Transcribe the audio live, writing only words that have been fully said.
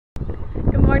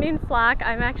morning flock.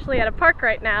 I'm actually at a park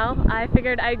right now. I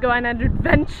figured I'd go on an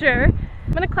adventure.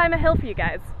 I'm gonna climb a hill for you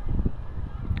guys.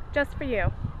 Just for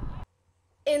you.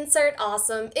 Insert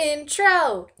awesome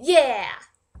intro! Yeah!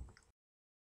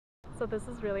 So this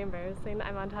is really embarrassing.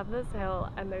 I'm on top of this hill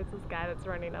and there's this guy that's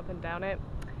running up and down it.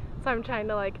 So I'm trying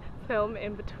to like film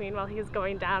in between while he's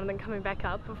going down and then coming back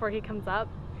up before he comes up.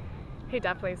 He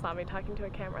definitely saw me talking to a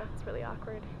camera. It's really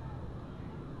awkward.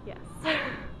 Yes.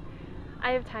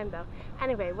 I have time though.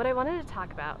 Anyway, what I wanted to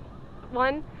talk about.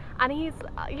 One, on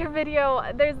your video,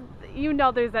 there's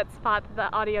that spot that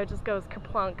the audio just goes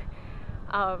kerplunk.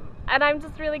 And I'm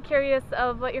just really curious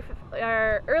of what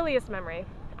your earliest memory.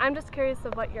 I'm just curious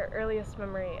of what your earliest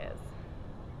memory is.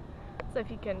 So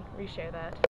if you can reshare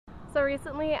that. So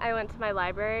recently I went to my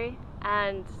library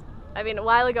and, I mean, a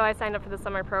while ago I signed up for the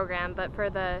summer program, but for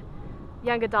the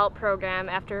young adult program,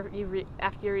 after you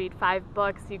read 5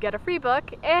 books, you get a free book,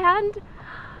 and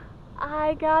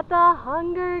I got The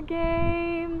Hunger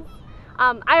Games.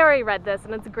 I already read this,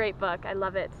 and it's a great book. I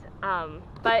love it.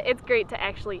 But it's great to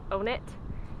actually own it.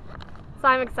 So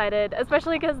I'm excited,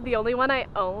 especially because the only one I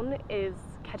own is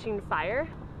Catching Fire.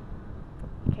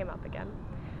 It came up again.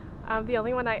 The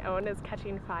only one I own is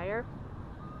Catching Fire.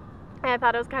 And I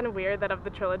thought it was kind of weird that of the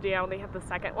trilogy I only have the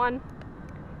second one.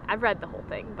 I've read the whole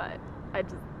thing, but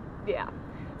yeah.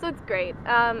 So it's great.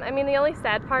 I mean, the only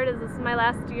sad part is this is my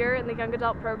last year in the young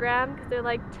adult program, because they're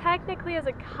like, technically as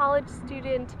a college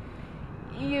student,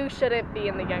 you shouldn't be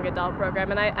in the young adult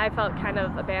program, and I felt kind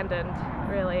of abandoned,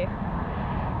 really.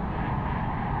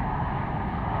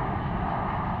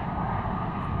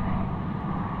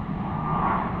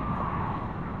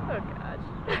 Oh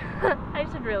gosh. I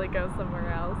should really go somewhere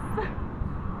else.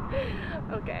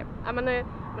 Okay, I'm gonna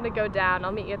go down.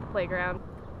 I'll meet you at the playground.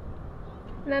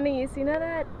 Ananice, you know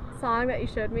that song that you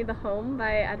showed me, The Home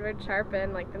by Edward Sharpe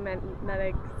and like the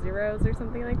Magnetic Zeros or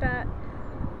something like that?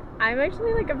 I'm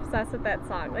actually like obsessed with that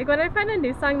song. Like when I find a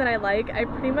new song that I like, I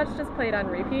pretty much just play it on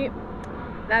repeat.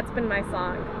 That's been my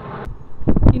song.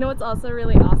 You know what's also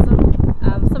really awesome?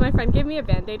 So my friend gave me a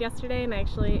Band-Aid yesterday and I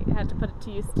actually had to put it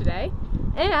to use today.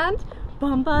 And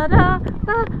bum ba da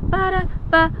ba ba da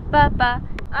ba ba ba.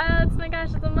 Oh my gosh,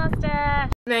 it's a mustache!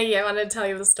 Maggie, I wanted to tell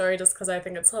you the story just because I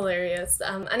think it's hilarious.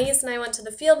 Anais and I went to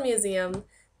the Field Museum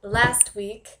last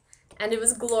week, and it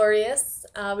was glorious.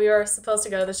 We were supposed to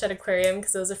go to the Shed Aquarium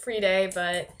because it was a free day,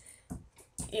 but,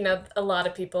 you know, a lot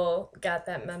of people got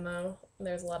that memo.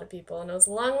 There's a lot of people, and it was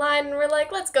a long line, and we're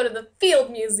like, let's go to the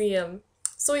Field Museum.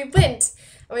 So we went,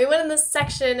 and we went in this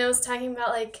section, and it was talking about,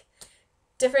 like,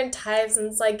 different types, and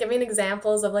it's, like, giving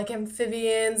examples of, like,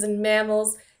 amphibians and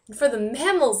mammals. For the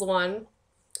mammals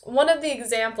one of the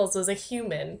examples was a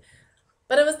human,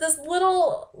 but it was this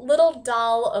little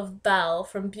doll of Belle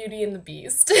from Beauty and the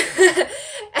Beast. And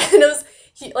it was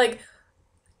like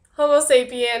Homo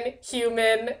sapien,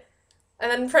 human,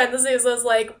 and then in parentheses was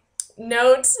like,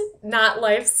 note, not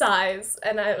life size,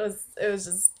 and it was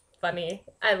just funny.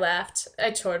 I laughed.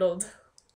 I chortled.